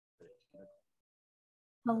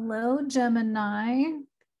Hello, Gemini.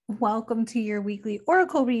 Welcome to your weekly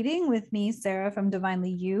oracle reading with me, Sarah from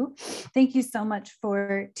Divinely You. Thank you so much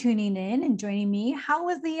for tuning in and joining me. How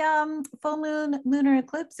was the full moon lunar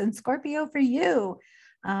eclipse in Scorpio for you?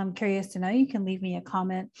 I'm curious to know. You can leave me a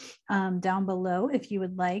comment down below if you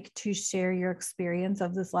would like to share your experience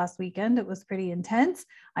of this last weekend. It was pretty intense.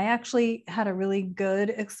 I actually had a really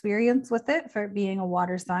good experience with it for it being a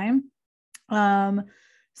water sign.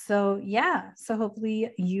 So yeah, so hopefully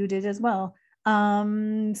you did as well.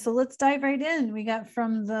 So let's dive right in. We got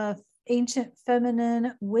from the ancient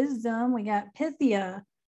feminine wisdom, we got Pythia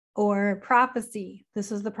or prophecy.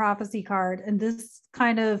 This is the prophecy card. And this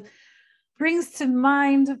kind of brings to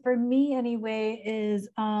mind for me anyway is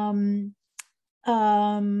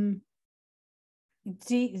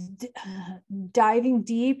diving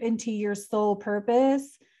deep into your soul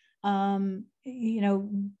purpose,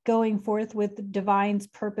 going forth with divine's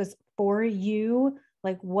purpose for you,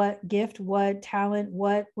 like what gift, what talent,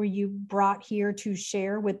 what were you brought here to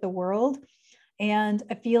share with the world. And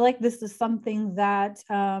I feel like this is something that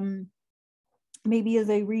maybe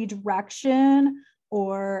is a redirection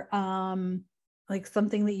or like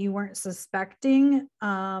something that you weren't suspecting,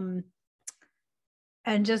 and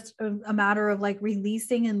just a matter of like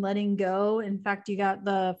releasing and letting go. In fact, you got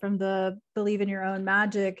from the Believe in Your Own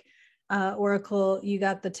Magic oracle, you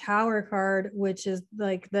got the Tower card, which is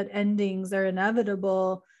like that endings are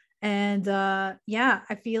inevitable. And yeah,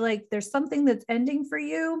 I feel like there's something that's ending for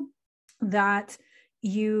you that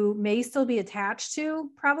you may still be attached to,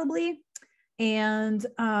 probably. And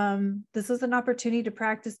this is an opportunity to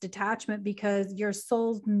practice detachment because your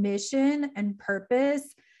soul's mission and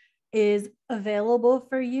purpose is available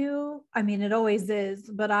for you. I mean, it always is,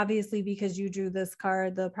 but obviously because you drew this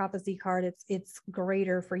card, the prophecy card, it's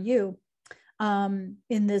greater for you. In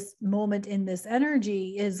this moment, in this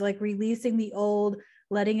energy, is like releasing the old,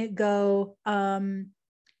 letting it go,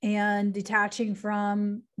 and detaching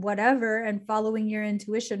from whatever and following your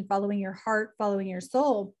intuition, following your heart, following your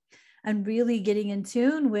soul, and really getting in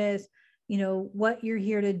tune with, what you're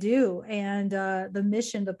here to do and the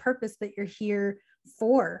mission, the purpose that you're here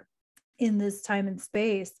for in this time and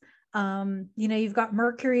space. You've got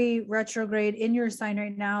Mercury retrograde in your sign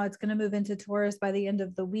right now. It's going to move into Taurus by the end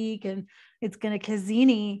of the week, and it's going to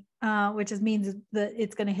Kazini, which means that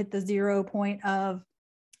it's going to hit the 0 point of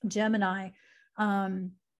Gemini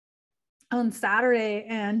on Saturday.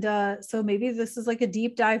 And so maybe this is like a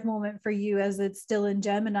deep dive moment for you as it's still in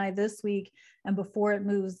Gemini this week, and before it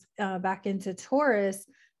moves back into Taurus.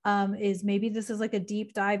 Is maybe this is like a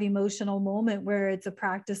deep dive emotional moment where it's a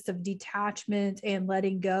practice of detachment and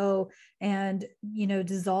letting go and,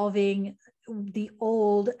 dissolving the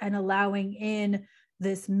old and allowing in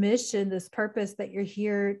this mission, this purpose that you're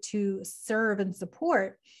here to serve and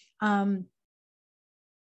support. I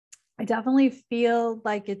definitely feel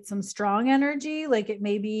like it's some strong energy. Like it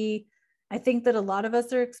may be, I think that a lot of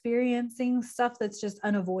us are experiencing stuff that's just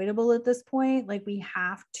unavoidable at this point. Like we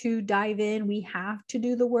have to dive in, we have to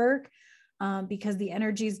do the work, because the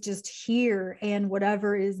energy is just here, and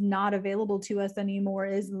whatever is not available to us anymore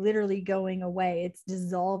is literally going away. It's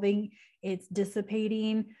dissolving, it's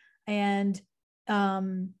dissipating. And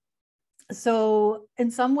so in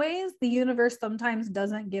some ways, the universe sometimes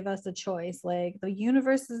doesn't give us a choice. Like the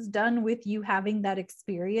universe is done with you having that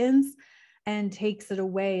experience and takes it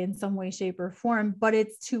away in some way, shape, or form, but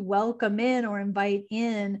it's to welcome in or invite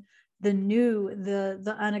in the new,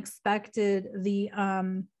 the unexpected, the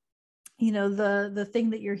the thing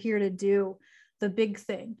that you're here to do, the big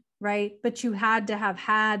thing, right? But you had to have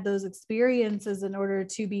had those experiences in order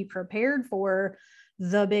to be prepared for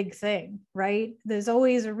the big thing, right? There's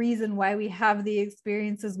always a reason why we have the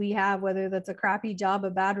experiences we have, whether that's a crappy job, a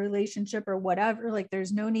bad relationship, or whatever. Like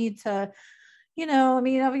there's no need to,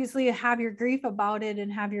 obviously have your grief about it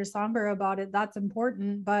and have your somber about it. That's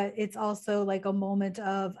important, but it's also like a moment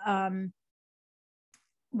of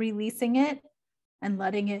releasing it and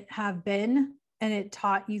letting it have been, and it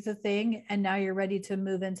taught you the thing, and now you're ready to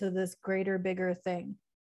move into this greater, bigger thing.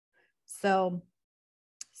 So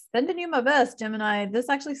sending you my best, Gemini. This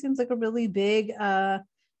actually seems like a really big,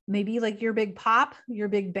 maybe like your big pop, your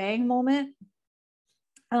big bang moment.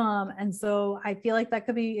 And so I feel like it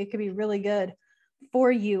could be really good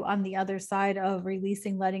for you on the other side of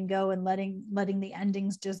releasing, letting go, and letting the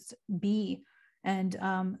endings just be, and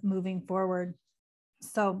moving forward.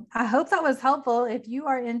 So I hope that was helpful. If you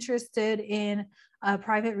are interested in a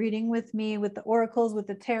private reading with me, with the oracles, with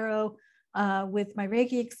the tarot, with my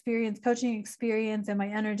Reiki experience, coaching experience, and my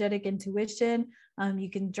energetic intuition, you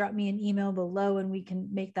can drop me an email below and we can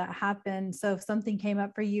make that happen. So if something came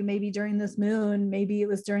up for you, maybe during this moon, maybe it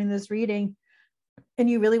was during this reading, and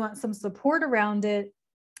you really want some support around it,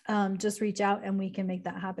 just reach out and we can make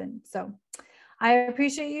that happen. So I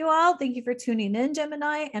appreciate you all. Thank you for tuning in,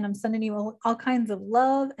 Gemini, and I'm sending you all kinds of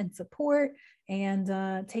love and support,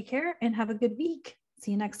 and take care and have a good week.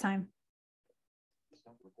 See you next time.